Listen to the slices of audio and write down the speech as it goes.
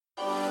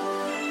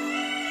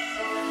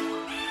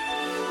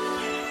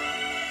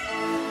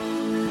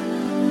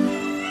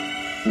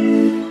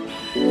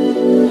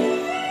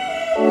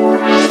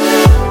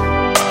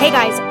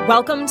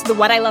Welcome to the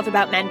What I Love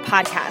About Men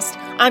podcast.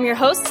 I'm your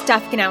host,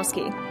 Steph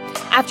Ganowski.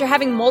 After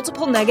having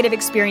multiple negative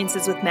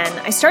experiences with men,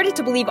 I started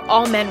to believe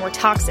all men were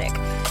toxic.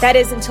 That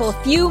is, until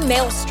a few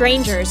male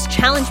strangers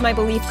challenged my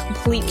belief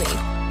completely.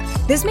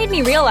 This made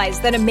me realize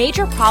that a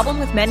major problem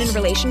with men in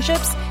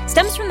relationships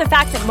stems from the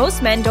fact that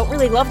most men don't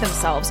really love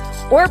themselves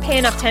or pay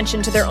enough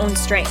attention to their own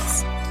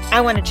strengths.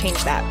 I want to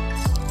change that.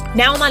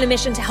 Now I'm on a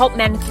mission to help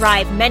men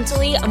thrive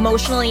mentally,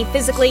 emotionally,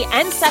 physically,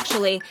 and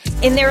sexually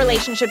in their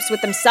relationships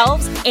with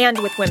themselves and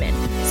with women.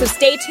 So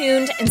stay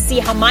tuned and see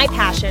how my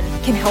passion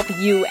can help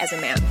you as a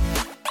man.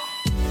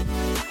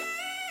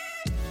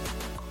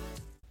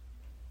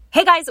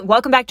 Hey guys,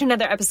 welcome back to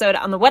another episode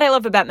on the What I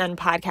Love About Men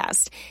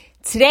podcast.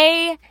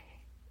 Today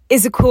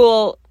is a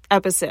cool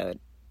episode.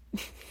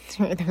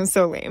 That was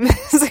so lame.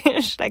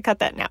 Should I cut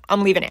that now?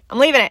 I'm leaving it.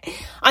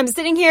 I'm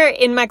sitting here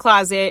in my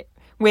closet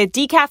with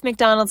decaf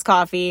McDonald's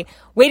coffee,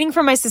 waiting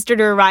for my sister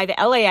to arrive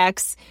at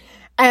LAX,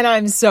 and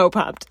I'm so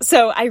pumped.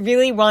 So I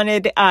really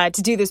wanted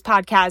to do this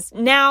podcast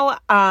now,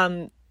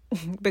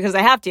 because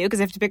I have to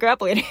pick her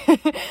up later.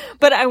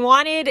 But I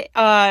wanted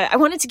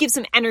to give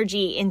some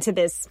energy into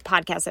this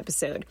podcast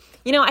episode.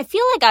 You know, I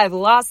feel like I've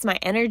lost my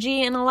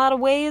energy in a lot of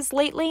ways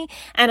lately,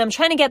 and I'm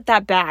trying to get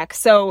that back.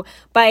 So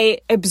by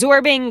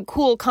absorbing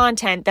cool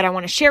content that I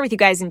want to share with you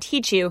guys and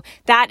teach you,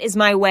 that is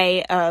my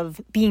way of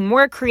being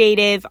more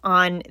creative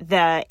on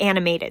the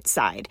animated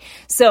side.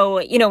 So,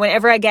 you know,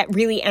 whenever I get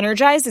really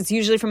energized, it's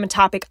usually from a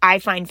topic I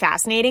find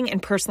fascinating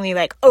and personally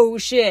like, oh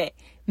shit,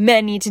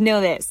 men need to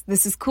know this.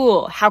 This is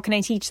cool. How can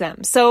I teach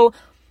them? So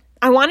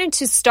I wanted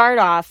to start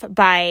off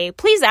by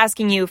please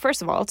asking you,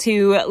 first of all,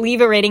 to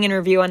leave a rating and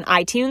review on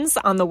iTunes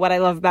on the What I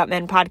Love About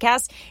Men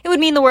podcast. It would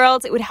mean the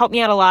world. It would help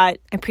me out a lot.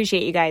 I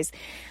appreciate you guys.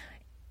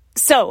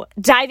 So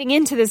diving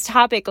into this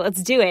topic,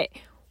 let's do it.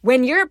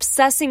 When you're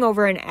obsessing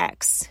over an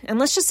ex, and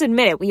let's just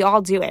admit it, we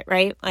all do it,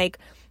 right? Like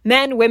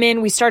men,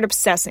 women, we start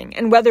obsessing.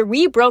 And whether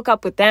we broke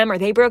up with them or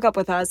they broke up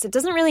with us, it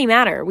doesn't really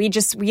matter. We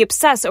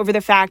obsess over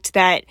the fact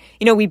that,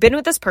 you know, we've been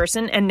with this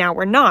person and now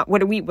we're not. What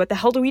the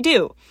hell do we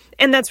do?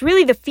 And that's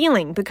really the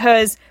feeling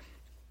because,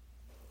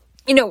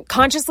 you know,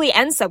 consciously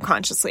and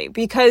subconsciously,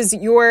 because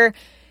your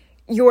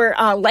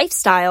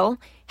lifestyle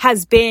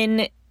has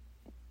been,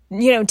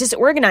 you know,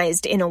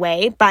 disorganized in a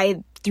way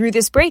through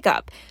this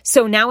breakup.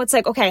 So now it's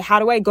like, okay, how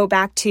do I go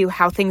back to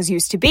how things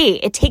used to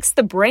be? It takes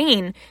the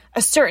brain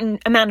a certain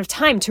amount of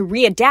time to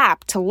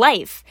readapt to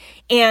life.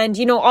 And,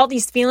 you know, all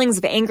these feelings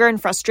of anger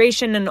and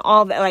frustration and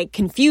all that, like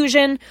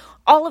confusion,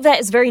 all of that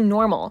is very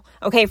normal.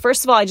 Okay,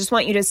 first of all, I just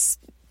want you to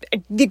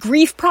the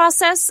grief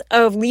process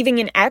of leaving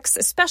an ex,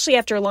 especially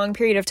after a long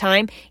period of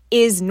time,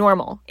 is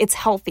normal. It's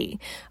healthy,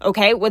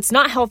 okay? What's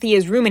not healthy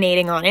is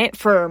ruminating on it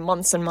for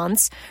months and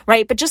months,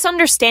 right? But just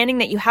understanding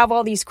that you have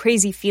all these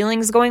crazy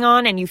feelings going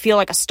on and you feel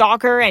like a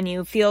stalker and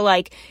you feel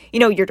like, you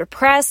know, you're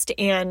depressed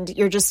and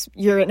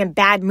you're in a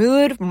bad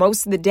mood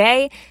most of the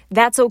day,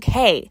 that's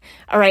okay,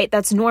 all right?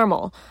 That's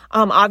normal.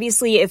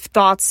 Obviously, if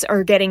thoughts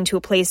are getting to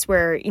a place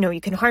where, you know,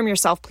 you can harm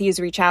yourself, please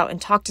reach out and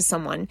talk to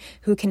someone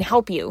who can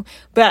help you.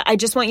 But I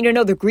just want you to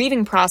know the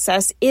grieving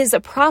process is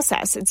a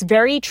process. It's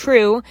very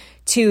true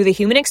to the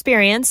human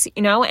experience,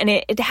 you know, and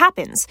it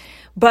happens.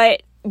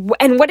 But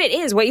what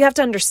you have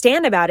to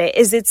understand about it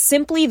is it's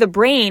simply the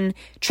brain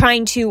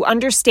trying to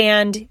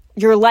understand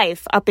your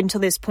life up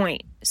until this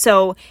point.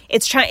 So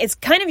it's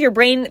kind of your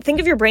brain, think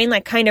of your brain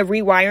like kind of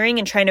rewiring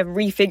and trying to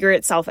refigure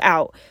itself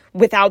out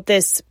without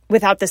this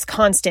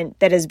constant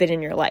that has been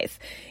in your life.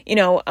 You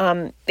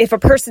know, if a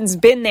person's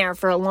been there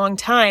for a long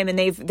time and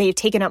they've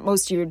taken up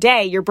most of your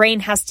day, your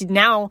brain has to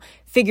now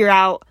figure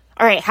out,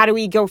 all right, how do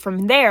we go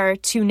from there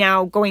to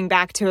now going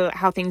back to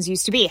how things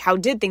used to be? How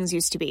did things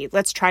used to be?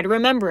 Let's try to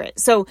remember it.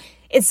 So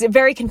it's a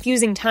very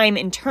confusing time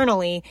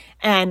internally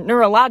and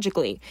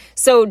neurologically.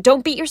 So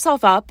don't beat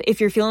yourself up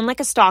if you're feeling like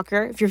a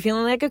stalker, if you're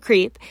feeling like a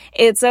creep.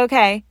 It's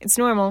okay. It's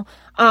normal.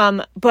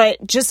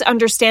 But just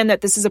understand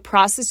that this is a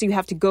process you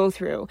have to go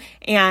through,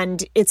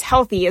 and it's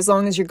healthy as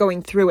long as you're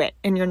going through it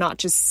and you're not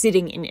just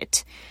sitting in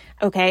it.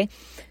 Okay.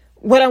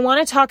 What I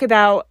want to talk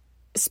about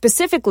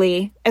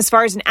specifically, as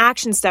far as an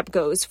action step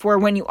goes for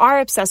when you are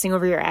obsessing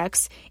over your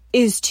ex,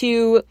 is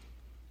to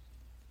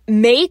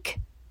make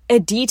a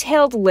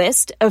detailed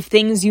list of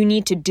things you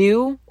need to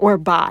do or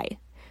buy.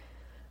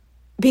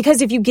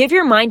 Because if you give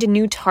your mind a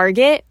new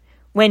target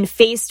when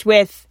faced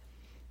with,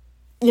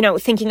 you know,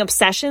 thinking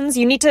obsessions,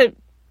 you need to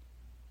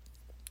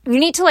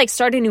like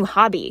start a new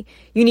hobby.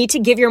 You need to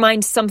give your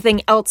mind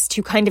something else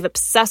to kind of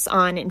obsess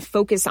on and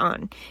focus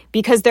on,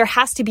 because there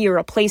has to be a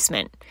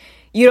replacement.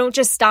 You don't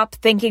just stop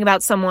thinking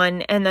about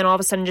someone and then all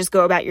of a sudden just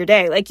go about your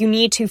day. Like, you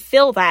need to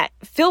fill that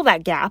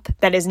gap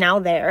that is now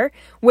there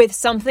with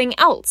something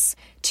else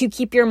to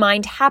keep your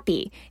mind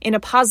happy in a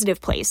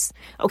positive place.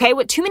 Okay.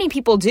 What too many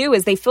people do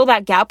is they fill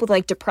that gap with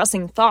like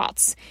depressing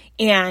thoughts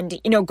and,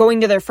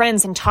 going to their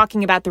friends and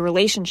talking about the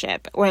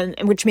relationship,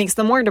 which makes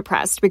them more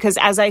depressed because,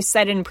 as I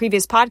said in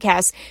previous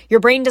podcasts, your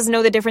brain doesn't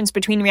know the difference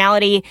between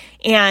reality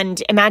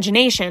and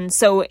imagination.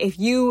 So if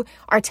you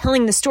are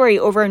telling the story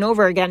over and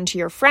over again to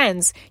your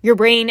friends, your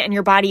brain and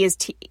your body is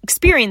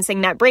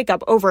experiencing that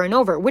breakup over and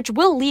over, which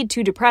will lead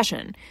to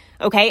depression,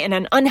 okay, and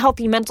an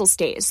unhealthy mental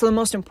state. So the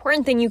most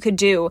important thing you could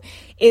do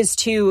is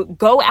to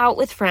go out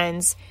with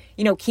friends,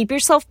 keep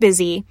yourself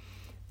busy,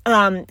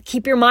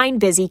 keep your mind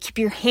busy, keep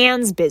your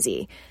hands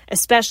busy,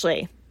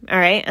 especially, all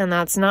right? And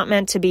that's not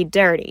meant to be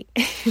dirty.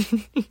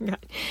 No,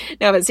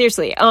 but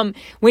seriously,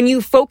 when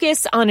you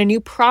focus on a new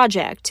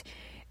project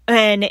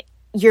and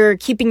you're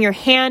keeping your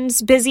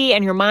hands busy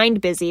and your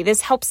mind busy,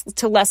 this helps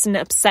to lessen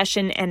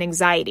obsession and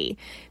anxiety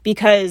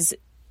because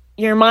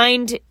your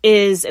mind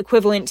is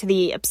equivalent to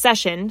the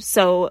obsession.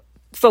 So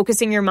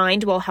focusing your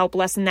mind will help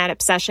lessen that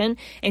obsession,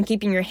 and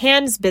keeping your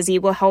hands busy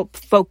will help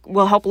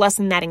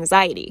lessen that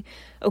anxiety.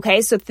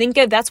 Okay, so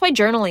that's why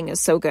journaling is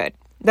so good.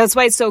 That's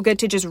why it's so good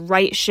to just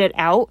write shit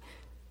out.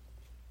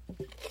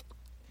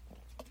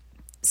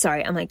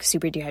 Sorry, I'm like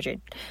super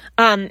dehydrated.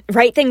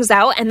 Write things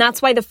out, and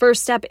that's why the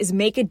first step is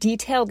make a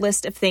detailed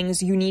list of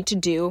things you need to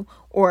do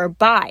or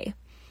buy.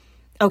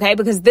 Okay,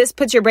 because this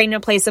puts your brain in a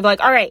place of like,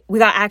 all right, we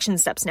got action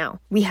steps now.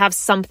 We have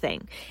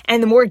something.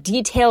 And the more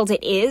detailed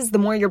it is, the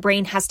more your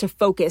brain has to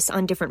focus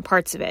on different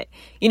parts of it.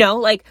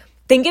 Like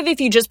think of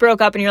if you just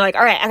broke up and you're like,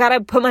 all right, I got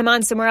to put my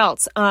mind somewhere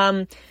else.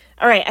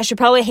 All right, I should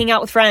probably hang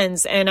out with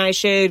friends and I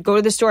should go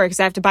to the store because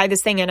I have to buy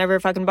this thing I never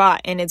fucking bought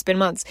and it's been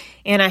months,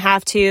 and I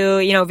have to,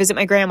 visit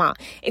my grandma.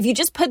 If you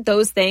just put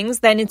those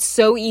things, then it's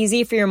so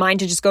easy for your mind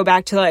to just go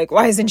back to like,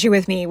 why isn't she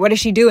with me? What is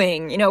she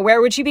doing?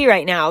 Where would she be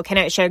right now?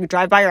 Should I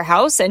drive by her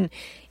house? And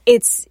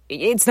it's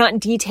not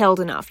detailed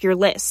enough, your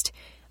list.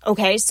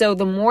 Okay, so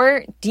the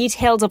more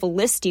detailed of a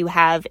list you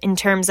have in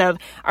terms of,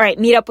 all right,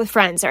 meet up with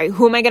friends. All right,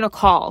 who am I going to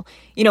call?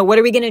 What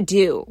are we going to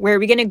do? Where are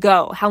we going to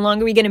go? How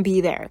long are we going to be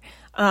there?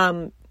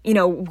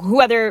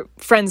 Who other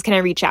friends can I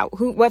reach out?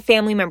 What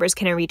family members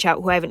can I reach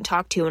out who I haven't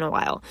talked to in a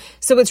while?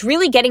 So it's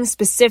really getting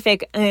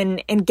specific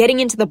and getting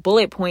into the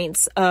bullet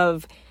points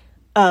of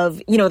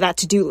that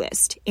to-do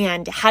list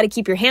and how to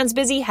keep your hands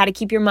busy, how to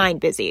keep your mind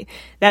busy.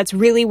 That's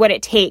really what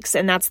it takes.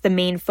 And that's the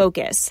main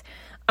focus.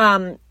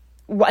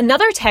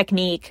 Another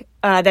technique,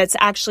 that's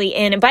actually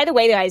and by the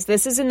way, guys,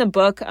 this is in the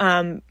book,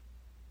 what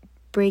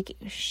is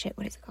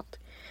it called?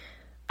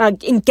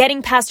 In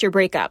Getting Past Your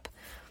Breakup.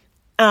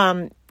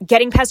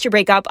 Getting Past Your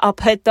Breakup. I'll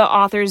put the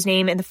author's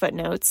name in the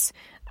footnotes,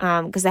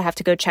 because I have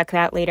to go check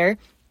that later.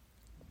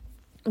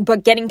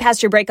 But Getting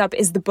Past Your Breakup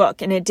is the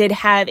book, and it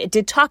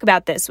did talk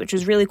about this, which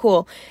was really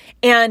cool.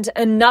 And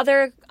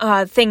another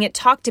thing it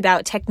talked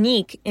about,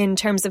 technique in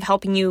terms of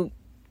helping you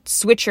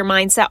switch your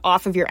mindset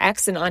off of your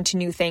ex and onto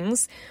new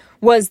things,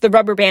 was the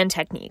rubber band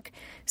technique.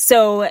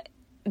 So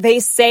they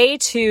say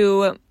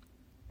to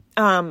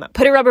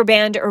put a rubber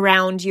band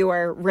around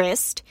your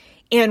wrist,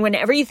 and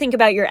whenever you think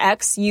about your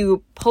ex,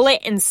 you pull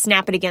it and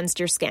snap it against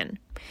your skin.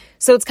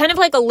 So it's kind of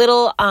like a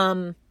little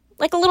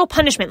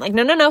punishment, like,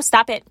 no,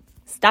 stop it.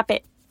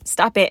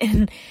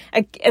 And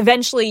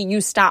eventually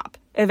you stop.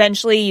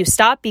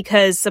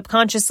 Because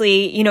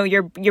subconsciously,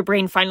 your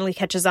brain finally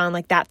catches on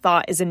like that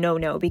thought is a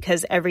no,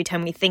 because every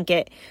time we think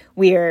it,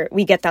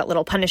 we get that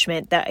little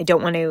punishment that I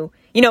don't want to,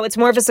 it's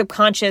more of a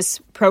subconscious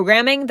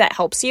programming that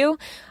helps you.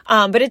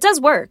 But it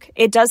does work.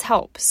 It does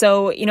help.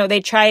 So,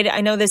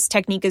 I know this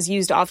technique is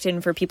used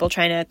often for people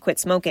trying to quit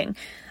smoking.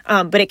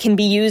 But it can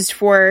be used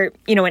for,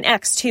 an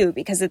ex too,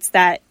 because it's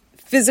that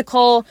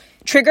physical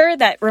trigger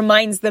that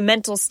reminds the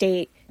mental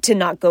state to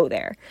not go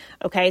there.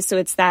 Okay. So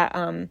it's that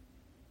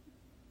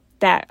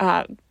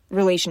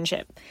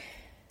relationship.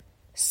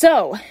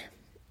 So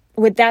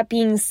with that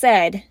being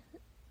said,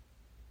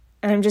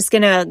 I'm just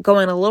going to go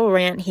on a little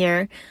rant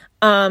here.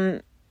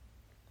 And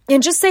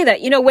just say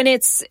that, when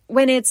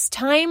it's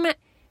time,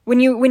 when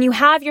you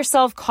have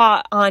yourself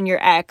caught on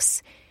your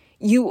ex,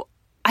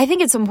 I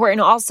think it's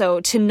important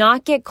also to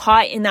not get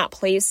caught in that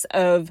place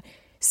of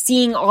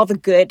seeing all the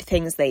good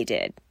things they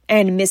did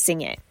and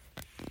missing it.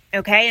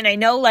 Okay. And I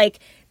know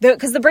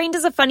because the brain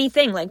does a funny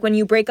thing. Like when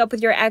you break up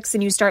with your ex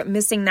and you start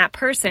missing that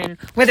person,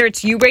 whether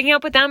it's you breaking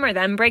up with them or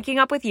them breaking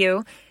up with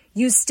you,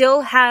 you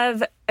still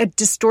have a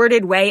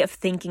distorted way of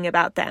thinking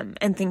about them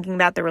and thinking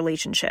about the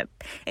relationship.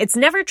 It's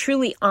never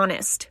truly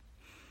honest,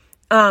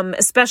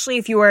 especially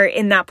if you are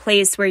in that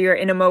place where you're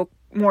in a more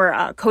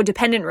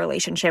codependent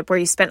relationship where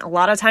you spent a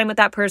lot of time with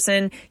that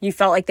person. You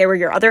felt like they were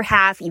your other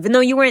half, even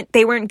though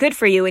they weren't good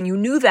for you, and you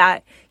knew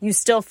that. You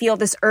still feel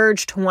this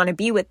urge to want to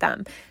be with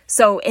them.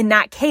 So in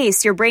that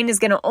case, your brain is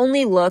going to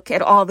only look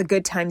at all the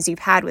good times you've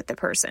had with the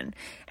person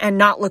and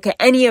not look at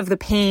any of the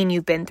pain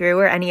you've been through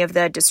or any of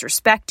the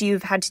disrespect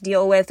you've had to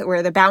deal with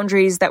or the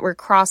boundaries that were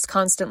crossed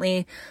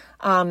constantly.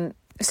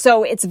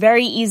 So it's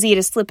very easy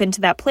to slip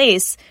into that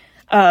place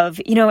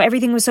of,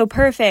 everything was so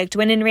perfect,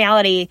 when in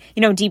reality,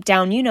 deep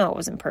down, it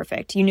wasn't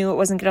perfect. You knew it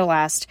wasn't going to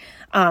last.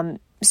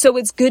 So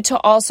it's good to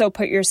also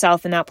put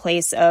yourself in that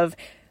place of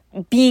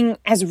being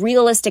as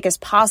realistic as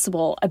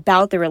possible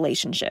about the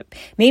relationship.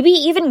 Maybe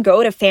even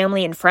go to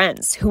family and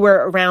friends who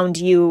are around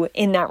you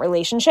in that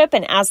relationship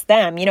and ask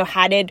them,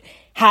 how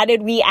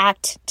did we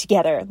act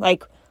together?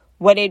 Like,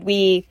 what did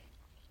we,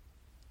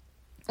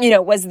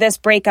 was this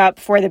breakup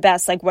for the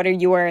best? Like, what are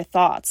your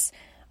thoughts?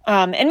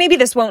 And maybe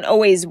this won't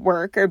always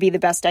work or be the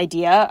best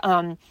idea,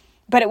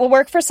 but it will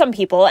work for some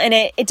people. And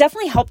it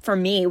definitely helped for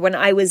me when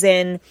I was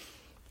in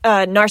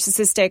a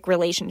narcissistic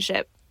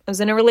relationship. I was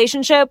in a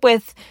relationship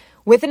with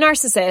a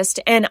narcissist,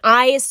 and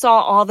I saw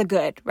all the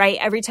good, right?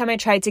 Every time I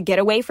tried to get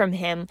away from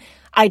him,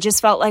 I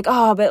just felt like,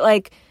 oh, but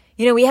like,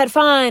 we had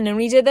fun and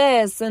we did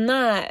this and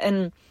that.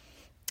 And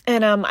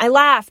I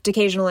laughed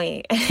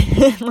occasionally.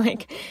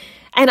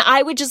 And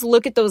I would just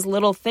look at those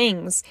little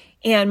things.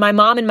 And my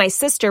mom and my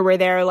sister were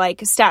there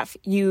like, Steph,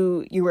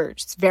 you were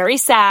very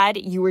sad.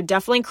 You were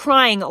definitely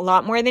crying a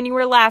lot more than you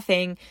were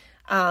laughing.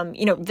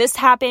 This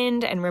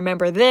happened, and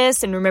remember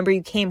this, and remember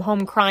you came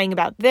home crying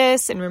about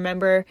this, and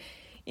remember,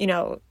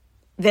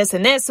 this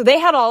and this. So they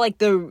had all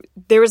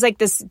there was like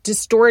this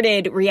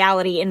distorted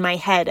reality in my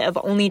head of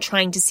only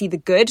trying to see the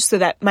good so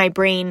that my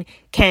brain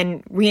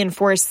can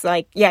reinforce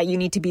like, yeah, you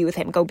need to be with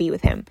him, go be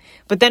with him.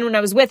 But then when I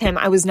was with him,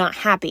 I was not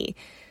happy.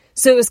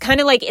 So it was kind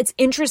of like, it's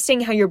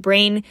interesting how your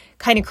brain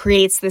kind of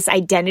creates this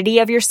identity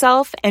of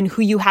yourself and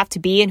who you have to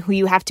be and who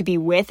you have to be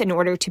with in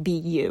order to be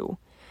you,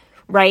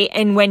 right?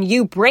 And when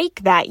you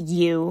break that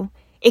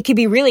it could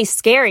be really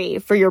scary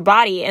for your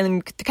body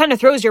and kind of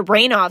throws your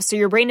brain off. So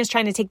your brain is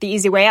trying to take the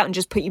easy way out and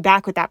just put you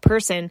back with that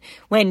person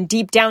when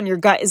deep down your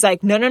gut is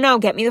like, no,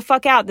 get me the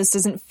fuck out. This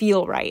doesn't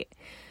feel right.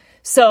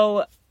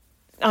 So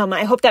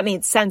I hope that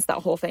made sense, that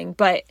whole thing.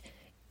 But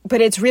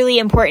it's really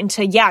important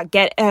to,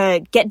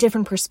 get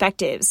different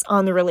perspectives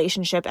on the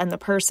relationship and the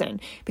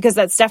person, because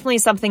that's definitely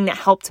something that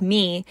helped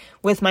me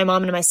with my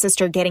mom and my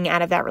sister getting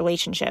out of that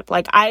relationship.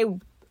 Like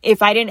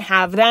if I didn't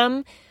have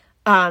them,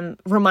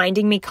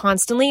 reminding me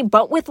constantly,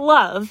 but with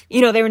love,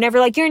 they were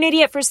never like, you're an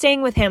idiot for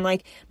staying with him.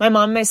 Like my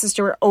mom and my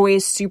sister were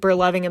always super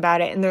loving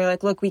about it. And they're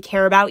like, look, we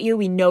care about you.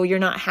 We know you're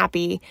not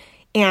happy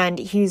and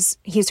he's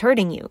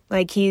hurting you.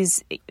 Like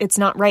it's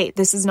not right.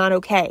 This is not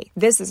okay.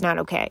 This is not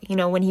okay.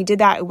 When he did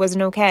that, it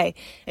wasn't okay.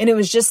 And it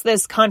was just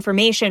this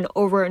confirmation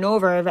over and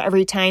over of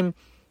every time,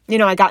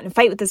 I got in a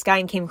fight with this guy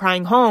and came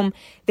crying home,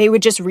 they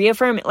would just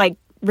reaffirm it, like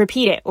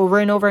repeat it over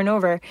and over and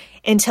over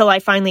until I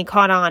finally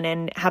caught on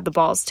and had the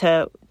balls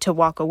to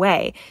walk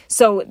away.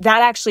 So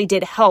that actually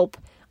did help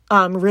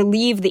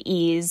relieve the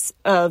ease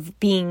of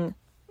being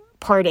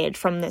parted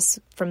from this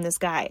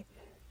guy.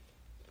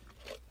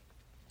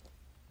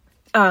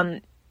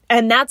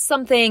 And that's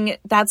something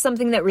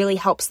that really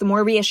helps. The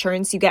more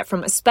reassurance you get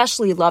from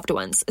especially loved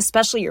ones,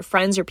 especially your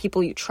friends or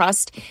people you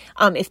trust,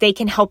 if they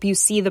can help you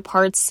see the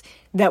parts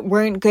that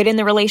weren't good in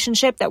the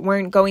relationship, that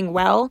weren't going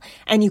well,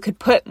 and you could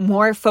put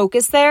more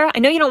focus there. I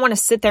know you don't want to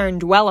sit there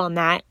and dwell on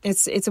that.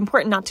 It's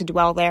important not to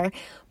dwell there,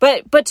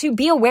 but to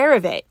be aware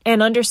of it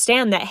and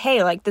understand that,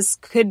 hey, like this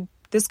could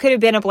have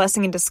been a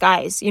blessing in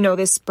disguise,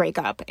 this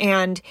breakup.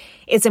 And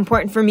it's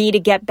important for me to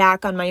get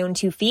back on my own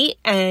 2 feet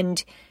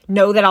and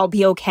know that I'll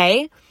be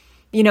okay.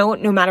 No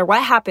matter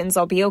what happens,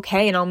 I'll be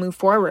okay and I'll move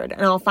forward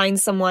and I'll find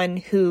someone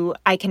who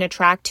I can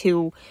attract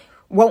who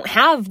won't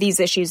have these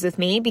issues with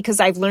me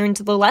because I've learned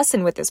the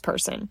lesson with this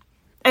person.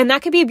 And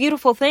that could be a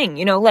beautiful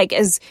thing, like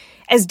as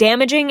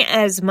damaging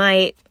as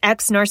my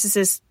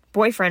ex-narcissist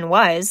boyfriend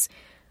was,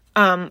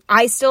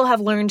 I still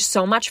have learned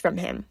so much from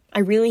him. I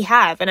really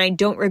have. And I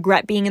don't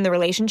regret being in the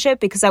relationship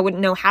because I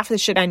wouldn't know half the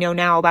shit I know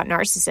now about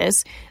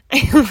narcissists.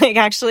 Like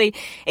actually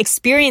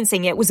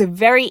experiencing it was a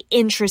very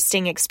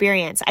interesting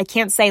experience. I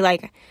can't say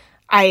like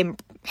I'm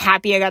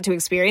happy I got to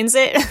experience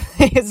it.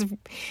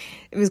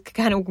 It was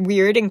kind of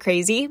weird and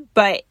crazy,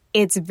 but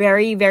it's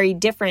very, very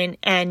different.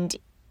 And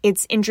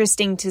it's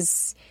interesting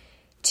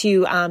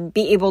to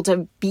be able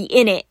to be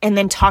in it and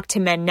then talk to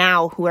men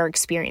now who are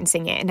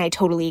experiencing it. And I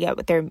totally get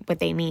what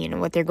they mean and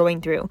what they're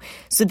going through.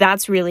 So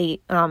that's really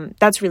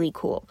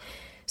cool.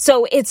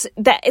 So it's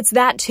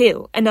that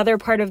too. Another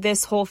part of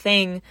this whole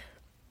thing,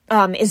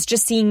 is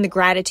just seeing the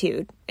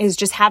gratitude, is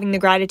just having the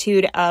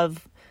gratitude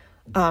of,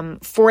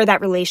 for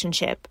that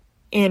relationship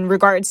in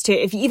regards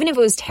to even if it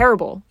was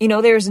terrible,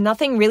 there's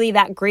nothing really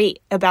that great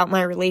about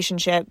my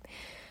relationship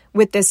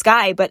with this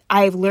guy, but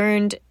I've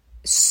learned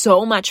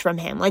so much from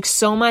him, like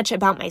so much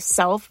about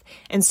myself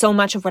and so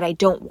much of what I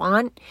don't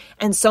want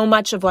and so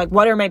much of like,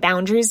 what are my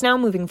boundaries now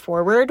moving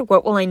forward?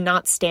 What will I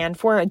not stand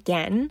for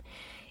again?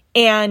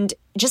 And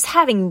just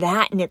having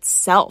that in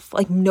itself,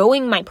 like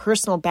knowing my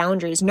personal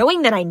boundaries,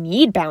 knowing that I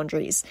need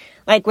boundaries.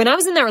 Like when I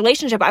was in that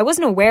relationship, I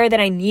wasn't aware that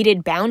I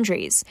needed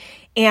boundaries.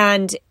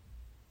 And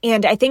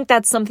I think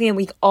that's something that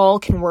we all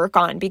can work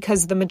on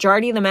because the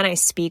majority of the men I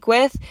speak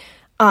with,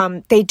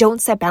 they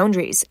don't set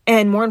boundaries.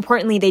 And more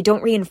importantly, they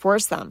don't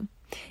reinforce them.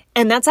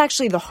 And that's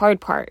actually the hard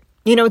part.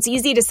 It's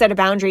easy to set a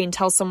boundary and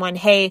tell someone,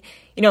 hey,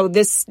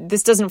 this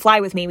doesn't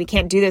fly with me. We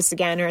can't do this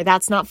again. Or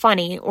that's not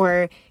funny.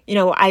 Or,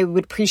 I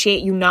would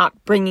appreciate you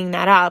not bringing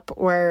that up.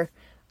 Or,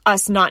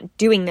 us not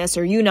doing this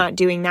or you not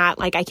doing that.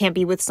 Like, I can't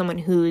be with someone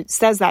who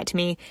says that to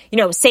me,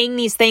 saying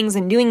these things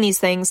and doing these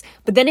things.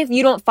 But then if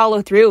you don't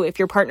follow through, if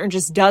your partner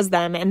just does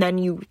them and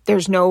then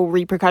there's no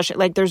repercussion,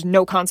 like there's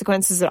no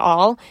consequences at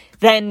all,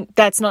 then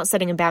that's not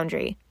setting a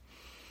boundary.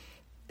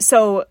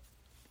 So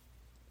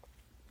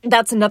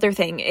that's another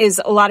thing,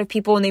 is a lot of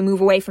people, when they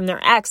move away from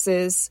their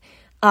exes,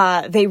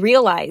 they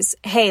realize,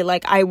 hey,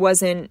 like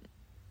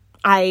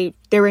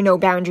there were no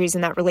boundaries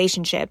in that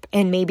relationship.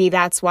 And maybe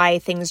that's why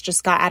things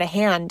just got out of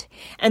hand.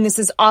 And this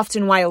is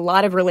often why a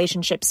lot of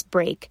relationships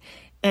break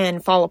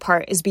and fall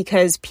apart, is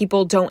because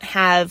people don't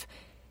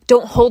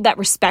hold that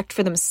respect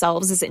for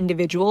themselves as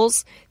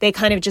individuals. They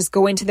kind of just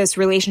go into this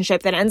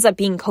relationship that ends up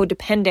being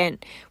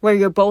codependent, where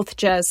you're both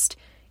just,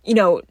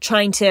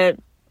 trying to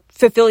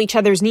fulfill each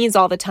other's needs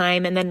all the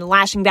time, and then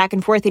lashing back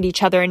and forth at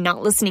each other and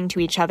not listening to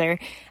each other,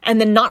 and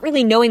then not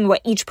really knowing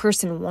what each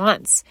person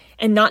wants,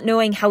 and not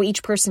knowing how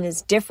each person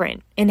is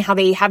different and how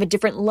they have a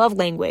different love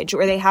language,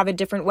 or they have a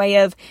different way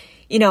of,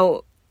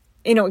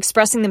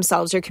 expressing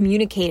themselves or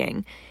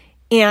communicating.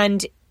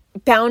 And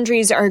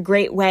boundaries are a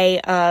great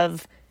way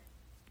of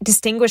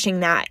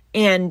distinguishing that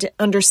and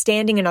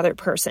understanding another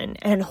person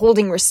and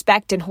holding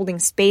respect and holding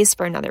space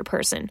for another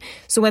person.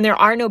 So when there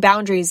are no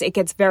boundaries, it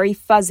gets very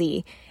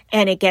fuzzy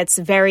and it gets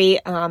very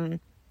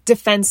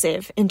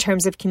defensive in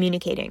terms of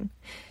communicating.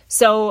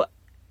 So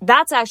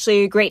that's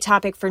actually a great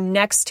topic for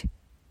next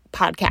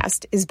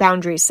podcast, is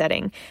boundary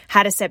setting,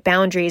 how to set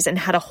boundaries and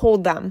how to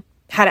hold them,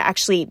 how to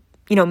actually,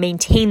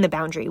 maintain the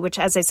boundary, which,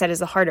 as I said, is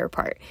the harder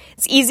part.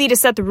 It's easy to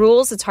set the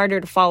rules. It's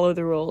harder to follow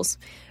the rules,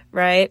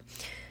 right?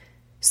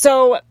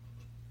 So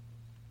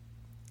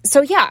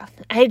yeah,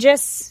 I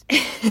just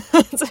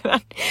went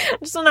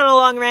on a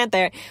long rant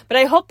there, but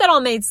I hope that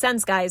all made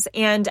sense, guys.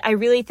 And I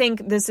really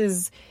think this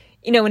is,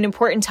 an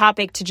important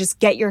topic to just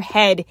get your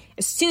head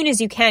as soon as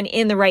you can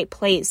in the right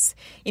place.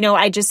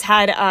 I just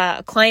had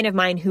a client of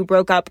mine who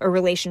broke up a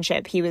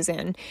relationship he was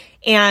in,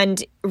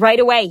 and right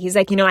away he's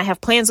like, I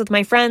have plans with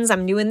my friends.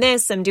 I'm doing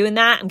this, I'm doing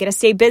that. I'm going to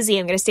stay busy.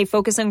 I'm going to stay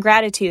focused on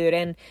gratitude.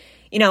 And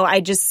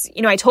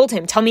I told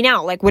him, tell me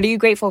now, like, what are you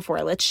grateful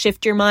for? Let's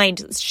shift your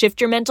mind, let's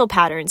shift your mental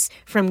patterns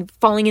from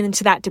falling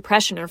into that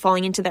depression or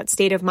falling into that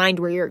state of mind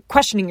where you're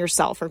questioning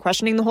yourself or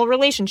questioning the whole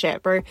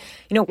relationship, or,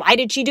 why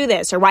did she do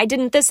this? Or why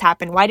didn't this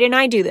happen? Why didn't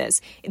I do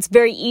this? It's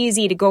very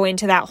easy to go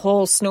into that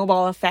whole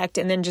snowball effect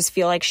and then just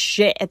feel like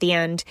shit at the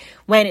end,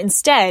 when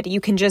instead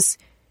you can just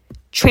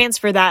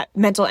transfer that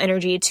mental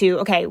energy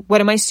to, okay,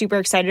 what am I super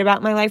excited about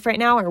in my life right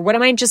now? Or what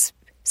am I just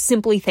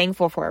simply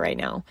thankful for right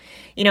now?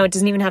 It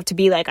doesn't even have to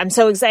be like, I'm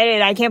so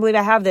excited, I can't believe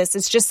I have this.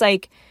 It's just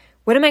like,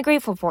 what am I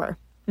grateful for?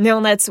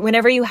 That's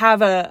whenever you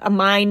have a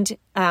mind,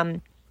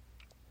 something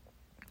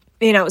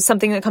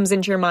that comes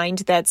into your mind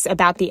that's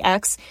about the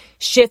ex,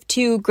 shift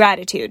to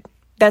gratitude.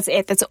 That's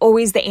it. That's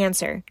always the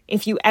answer.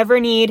 If you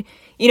ever need,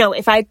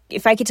 if I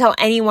could tell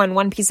anyone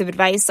one piece of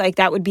advice, like,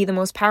 that would be the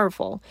most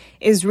powerful,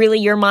 is really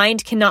your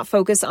mind cannot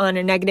focus on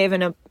a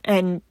negative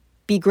and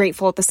be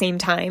grateful at the same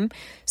time.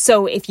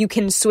 So if you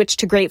can switch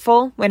to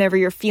grateful whenever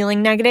you're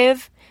feeling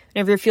negative,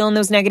 whenever you're feeling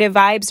those negative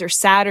vibes or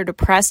sad or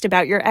depressed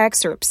about your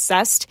ex or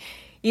obsessed,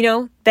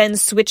 then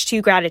switch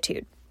to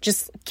gratitude.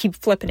 Just keep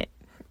flipping it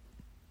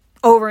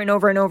over and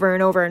over and over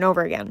and over and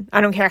over again.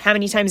 I don't care how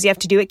many times you have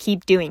to do it,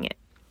 keep doing it.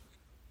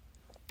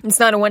 It's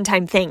not a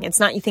one-time thing. It's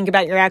not you think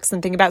about your ex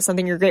and think about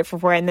something you're grateful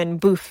for and then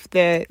boof,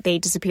 they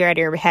disappear out of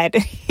your head.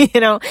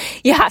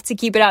 You have to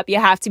keep it up. You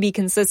have to be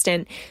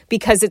consistent,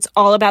 because it's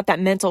all about that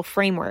mental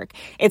framework.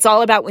 It's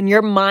all about when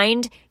your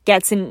mind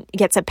gets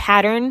a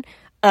pattern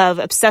of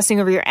obsessing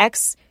over your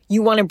ex,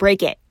 you want to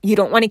break it. You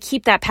don't want to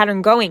keep that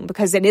pattern going,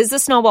 because it is a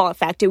snowball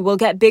effect. It will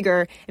get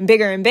bigger and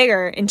bigger and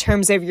bigger in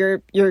terms of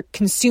you're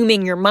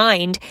consuming your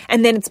mind.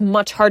 And then it's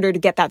much harder to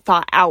get that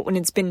thought out when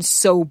it's been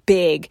so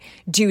big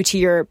due to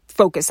your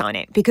focus on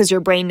it, because your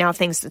brain now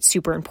thinks it's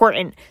super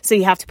important. So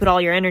you have to put all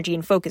your energy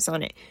and focus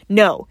on it.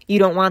 No, you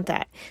don't want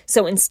that.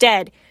 So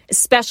instead,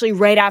 especially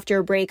right after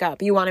a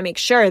breakup, you want to make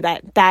sure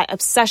that that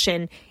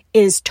obsession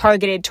is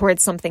targeted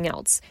towards something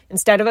else.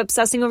 Instead of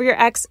obsessing over your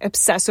ex,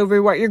 obsess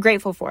over what you're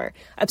grateful for.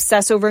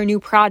 Obsess over a new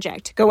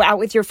project. Go out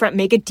with your friend.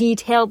 Make a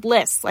detailed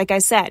list. Like I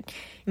said,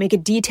 make a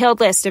detailed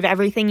list of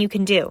everything you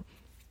can do.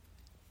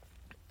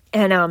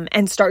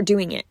 And start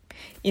doing it.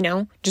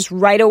 Just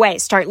right away.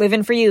 Start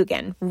living for you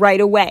again. Right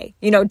away.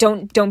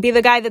 Don't be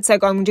the guy that's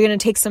like, oh, I'm going to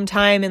take some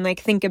time and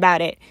think about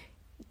it.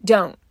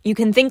 Don't. You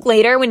can think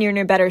later when you're in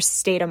a better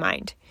state of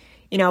mind.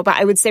 But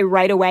I would say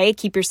right away,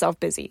 keep yourself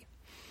busy.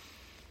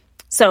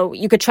 So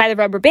you could try the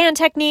rubber band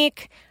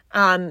technique.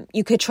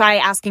 You could try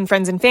asking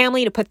friends and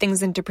family to put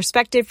things into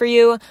perspective for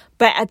you.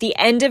 But at the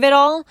end of it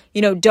all,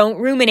 don't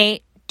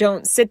ruminate.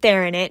 Don't sit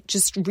there in it.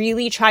 Just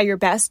really try your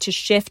best to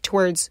shift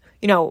towards,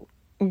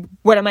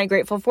 what am I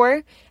grateful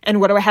for? And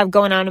what do I have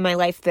going on in my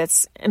life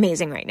that's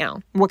amazing right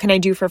now? What can I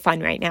do for fun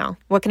right now?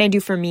 What can I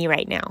do for me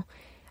right now?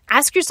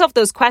 Ask yourself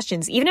those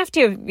questions. Even if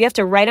you have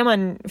to write them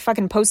on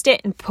fucking Post-it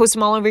and post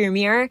them all over your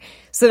mirror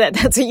so that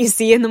that's what you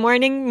see in the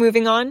morning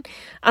moving on.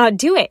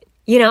 Do it.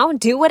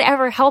 Do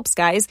whatever helps,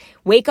 guys.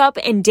 Wake up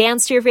and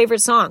dance to your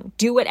favorite song.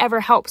 Do whatever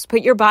helps.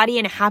 Put your body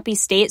in a happy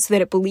state so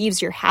that it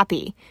believes you're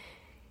happy.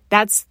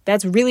 That's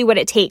really what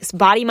it takes.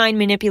 Body-mind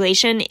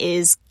manipulation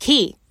is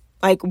key.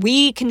 Like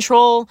we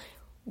control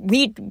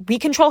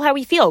how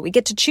we feel. We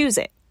get to choose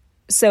it.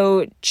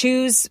 So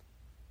choose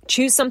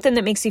something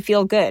that makes you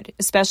feel good,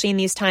 especially in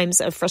these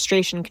times of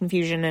frustration,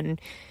 confusion, and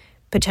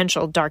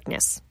potential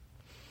darkness.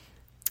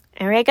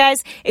 All right,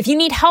 guys, if you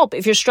need help,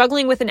 if you're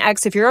struggling with an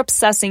ex, if you're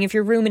obsessing, if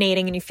you're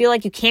ruminating and you feel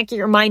like you can't get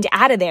your mind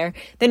out of there,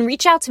 then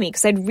reach out to me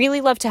because I'd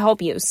really love to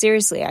help you.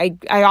 Seriously,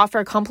 I offer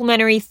a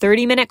complimentary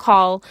 30-minute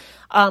call.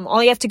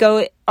 All you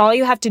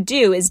have to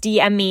do is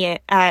DM me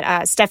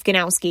at Steph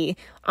Ganowski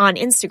on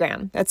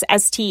Instagram. That's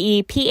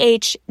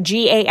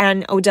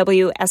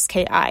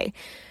STEPHGANOWSKI.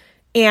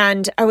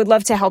 And I would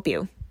love to help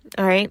you.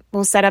 All right,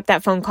 we'll set up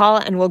that phone call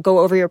and we'll go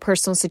over your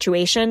personal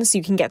situation so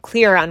you can get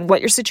clear on what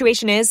your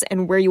situation is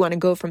and where you want to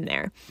go from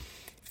there.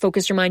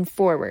 Focus your mind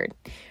forward,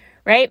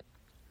 right?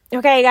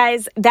 Okay,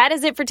 guys, that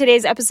is it for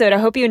today's episode. I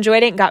hope you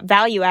enjoyed it and got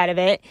value out of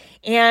it.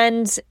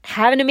 And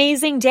have an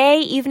amazing day,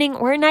 evening,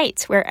 or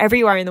night, wherever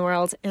you are in the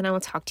world. And I will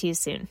talk to you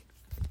soon.